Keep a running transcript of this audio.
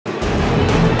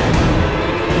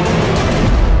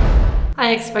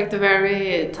I expect a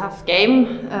very tough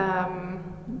game.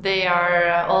 They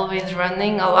are always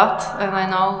running a lot, and I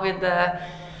know with the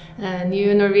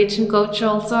new Norwegian coach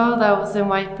also that was in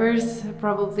Vipers,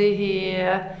 probably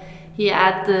he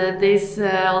added this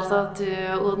also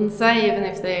to Odense, even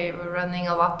if they were running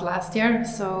a lot last year.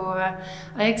 So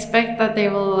I expect that they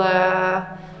will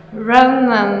run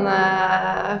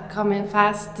and come in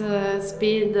fast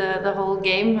speed the whole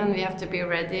game, and we have to be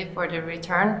ready for the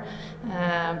return,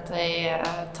 play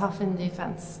tough in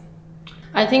defense.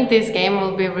 I think this game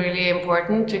will be really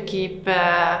important to keep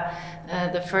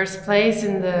the first place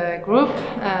in the group,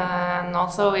 and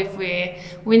also if we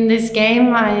win this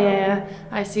game,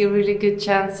 I see really good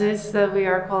chances that we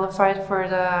are qualified for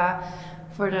the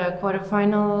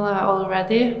quarterfinal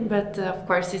already. But of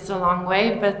course it's a long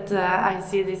way, but I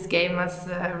see this game as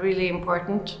really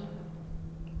important.